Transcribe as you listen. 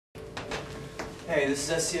Hey, this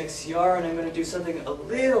is SCXCR and I'm going to do something a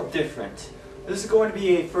little different. This is going to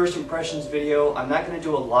be a first impressions video. I'm not going to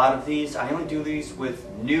do a lot of these. I only do these with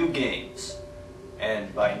new games.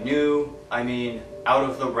 And by new, I mean out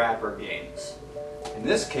of the wrapper games. In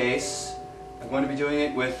this case, I'm going to be doing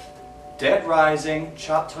it with Dead Rising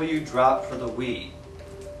Chop Till You Drop for the Wii.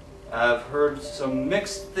 I've heard some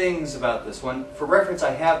mixed things about this one. For reference,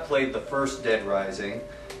 I have played the first Dead Rising,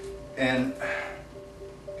 and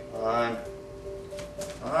come on.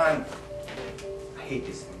 I hate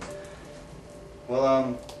these things.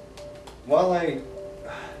 Well, while I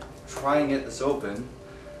try and get this open,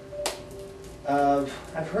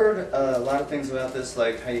 I've heard a lot of things about this,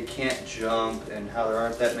 like how you can't jump and how there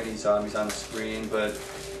aren't that many zombies on the screen, but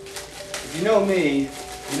if you know me,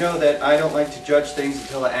 you know that I don't like to judge things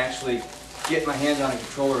until I actually get my hands on a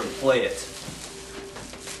controller and play it.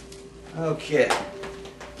 Okay.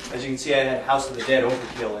 As you can see, I had House of the Dead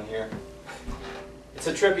Overkill in here. It's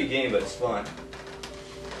a trippy game, but it's fun.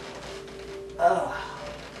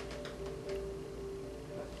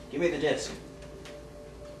 Give me the disc.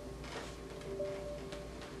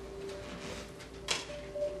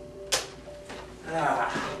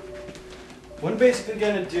 What I'm basically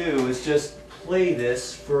going to do is just play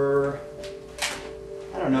this for,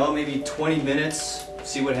 I don't know, maybe 20 minutes,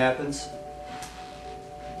 see what happens.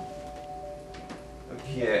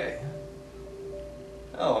 Okay.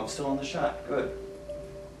 Oh, I'm still on the shot. Good.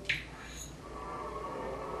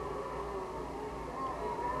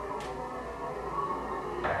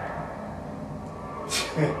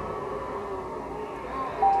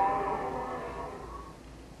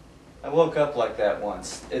 I woke up like that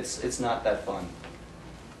once. It's not that fun.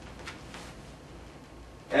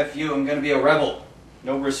 F you, I'm gonna be a rebel.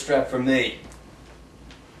 No wrist strap from me.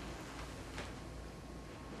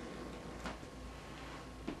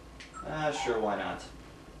 Sure, why not?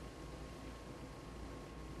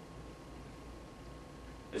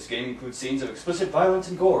 This game includes scenes of explicit violence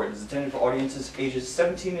and gore and is intended for audiences ages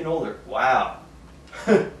 17 and older. Wow.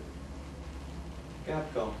 Capcom.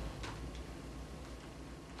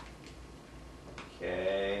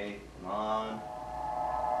 Okay, come on.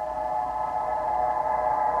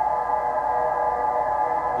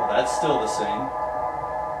 Well, that's still the same.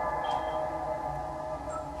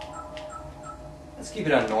 Let's keep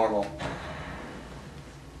it on normal.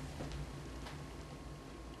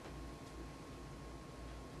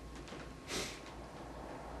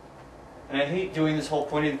 And I hate doing this whole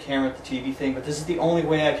pointing the camera at the TV thing, but this is the only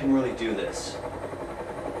way I can really do this.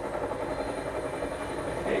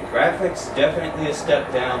 Okay, graphics definitely a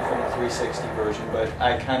step down from the 360 version, but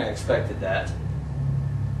I kind of expected that.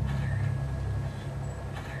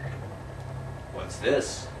 What's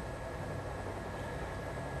this?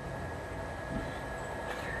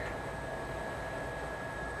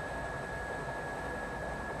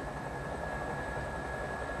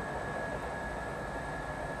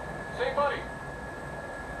 Say, buddy,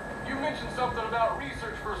 you mentioned something about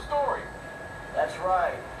research for a story. That's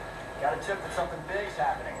right. Got a tip that something big's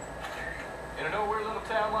happening. In a nowhere little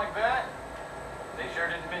town like that? They sure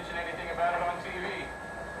didn't mention anything about it on TV.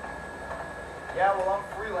 Yeah, well, I'm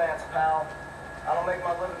freelance, pal. I don't make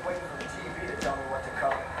my living waiting for the TV to tell me what to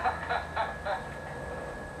cover.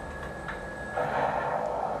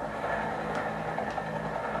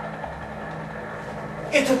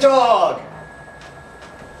 It's a dog!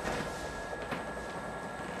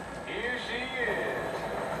 Here she is.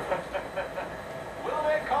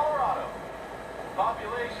 Willamette, Colorado.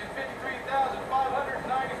 Population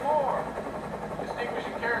 53,594.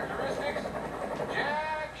 Distinguishing characteristics,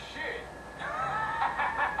 jack shit.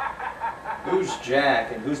 Who's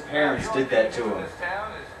Jack and whose parents did that to him? This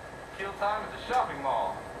town is kill time at the shopping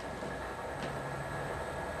mall.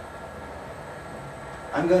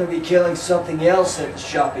 I'm gonna be killing something else at the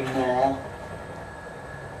shopping mall.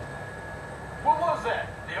 What was that?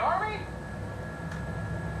 The army?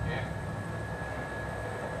 Yeah.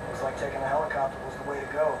 Looks like taking a helicopter was the way to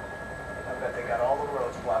go. I bet they got all the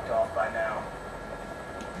roads blocked off by now.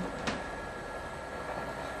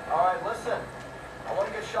 All right, listen. I want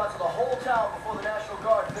to get shots of the whole town before the National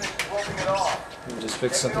Guard finishes roping it off. Let me just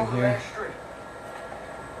fix Take me something over here. Main Street.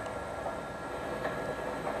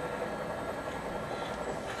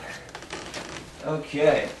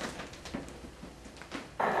 Okay.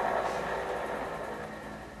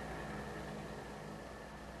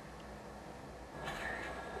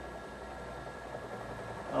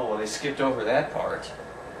 Oh, well, they skipped over that part.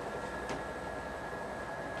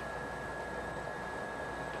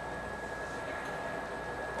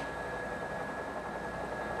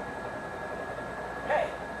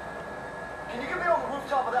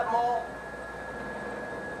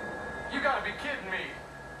 You gotta be kidding me.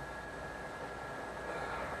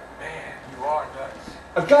 Man, you are nuts.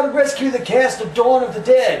 I've got to rescue the cast of Dawn of the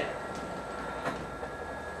Dead.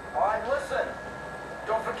 Alright, listen.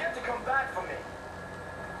 Don't forget to come back for me.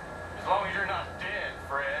 As long as you're not dead,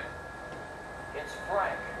 Fred. It's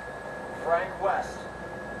Frank. Frank West.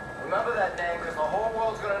 Remember that name, because the whole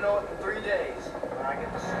world's gonna know it in 3 days when I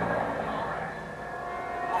get the suit.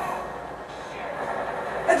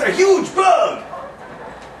 That's a huge bug!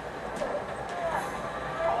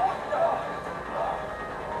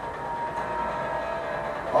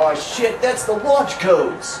 Oh shit, that's the launch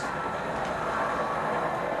codes!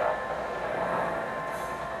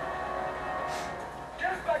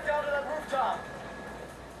 Get us back down to that rooftop!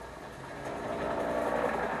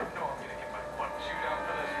 No, I'm gonna get my butt chewed out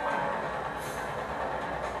for this one.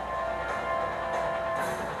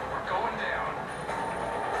 We're going down.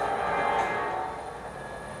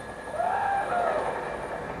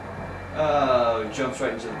 Oh, jumps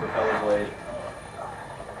right into the propeller blade.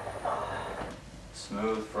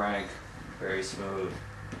 Smooth, Frank. Very smooth.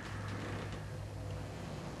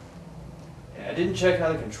 Yeah, I didn't check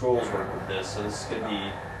how the controls work with this, so this is going to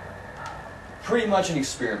be pretty much an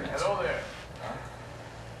experiment. Hello there.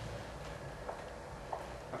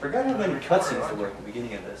 I forgot how many cutscenes there were at the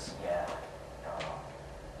beginning of this. Yeah.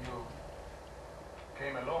 You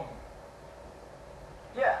came along.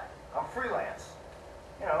 Yeah, I'm freelance.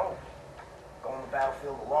 You know, going to the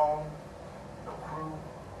battlefield alone, no crew.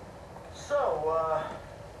 So,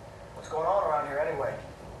 what's going on around here anyway?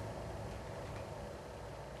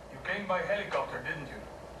 You came by helicopter, didn't you?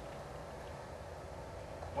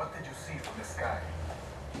 What did you see from the sky?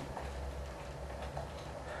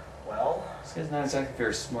 Well, This guy's not exactly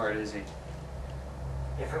very smart, is he?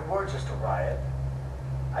 if it were just a riot,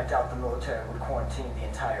 I doubt the military would quarantine the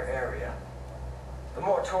entire area. The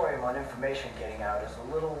moratorium on information getting out is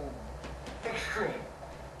a little extreme,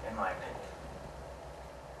 in my opinion.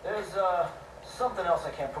 There's, something else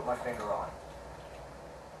I can't put my finger on.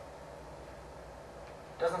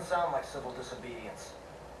 Doesn't sound like civil disobedience.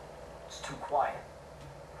 It's too quiet.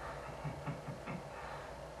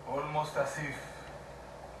 Almost as if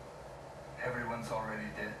everyone's already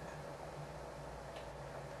dead.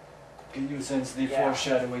 Can you sense the Yeah.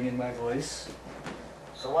 foreshadowing in my voice?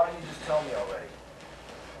 So why don't you just tell me already?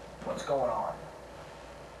 What's going on?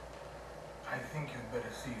 I think you'd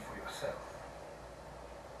better see for yourself.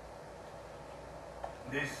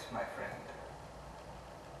 This, my friend,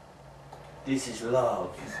 This is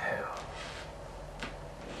love. is hell.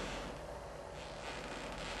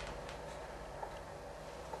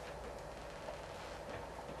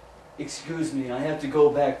 Excuse me, I have to go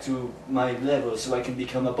back to my level so I can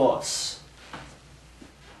become a boss.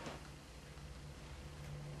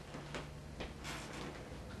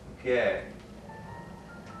 Okay.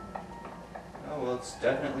 Oh, well, it's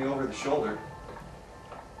definitely over the shoulder.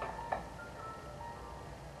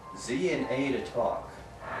 Z and A to talk.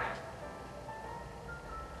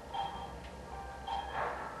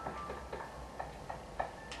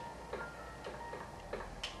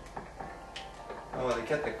 Oh, well, they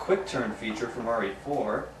kept the quick turn feature from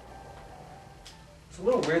RE4. It's a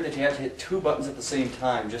little weird that you have to hit 2 buttons at the same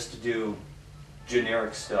time just to do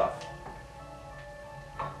generic stuff.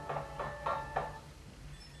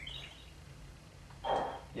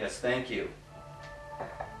 Yes, thank you.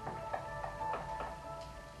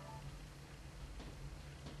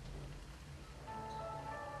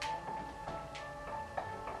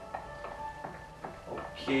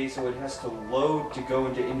 Okay, so it has to load to go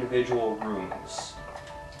into individual rooms.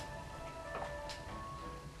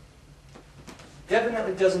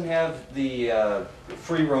 Definitely doesn't have the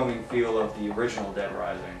free roaming feel of the original Dead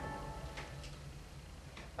Rising.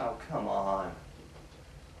 Oh, come on.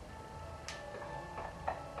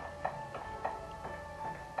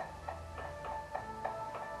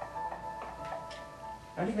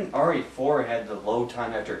 Not even RE4 had the load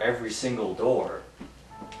time after every single door.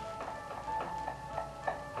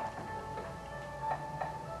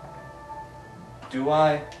 Do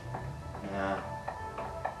I? Nah.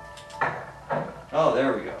 Oh,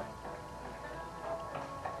 there we go.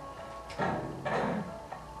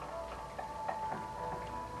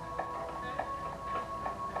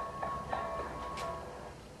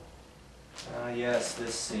 Ah, yes,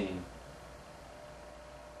 this scene.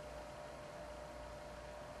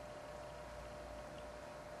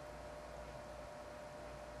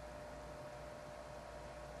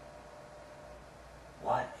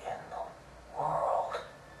 What in the world?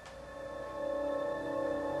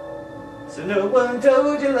 So no one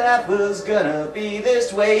told you life was gonna be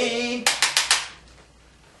this way.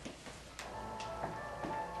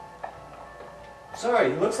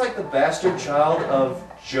 Sorry, look looks like the bastard child of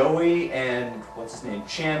Joey and, what's his name,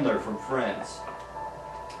 Chandler from Friends.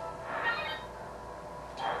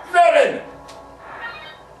 Melon!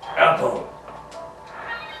 Apple.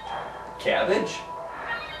 Cabbage?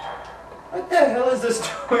 What the hell is this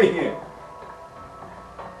doing here?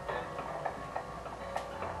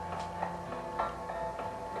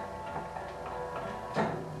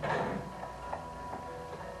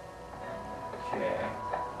 Okay.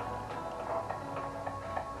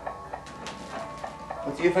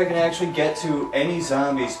 Let's see if I can actually get to any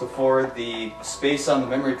zombies before the space on the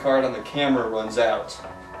memory card on the camera runs out.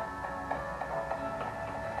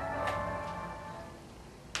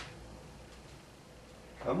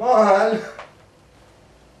 Come on!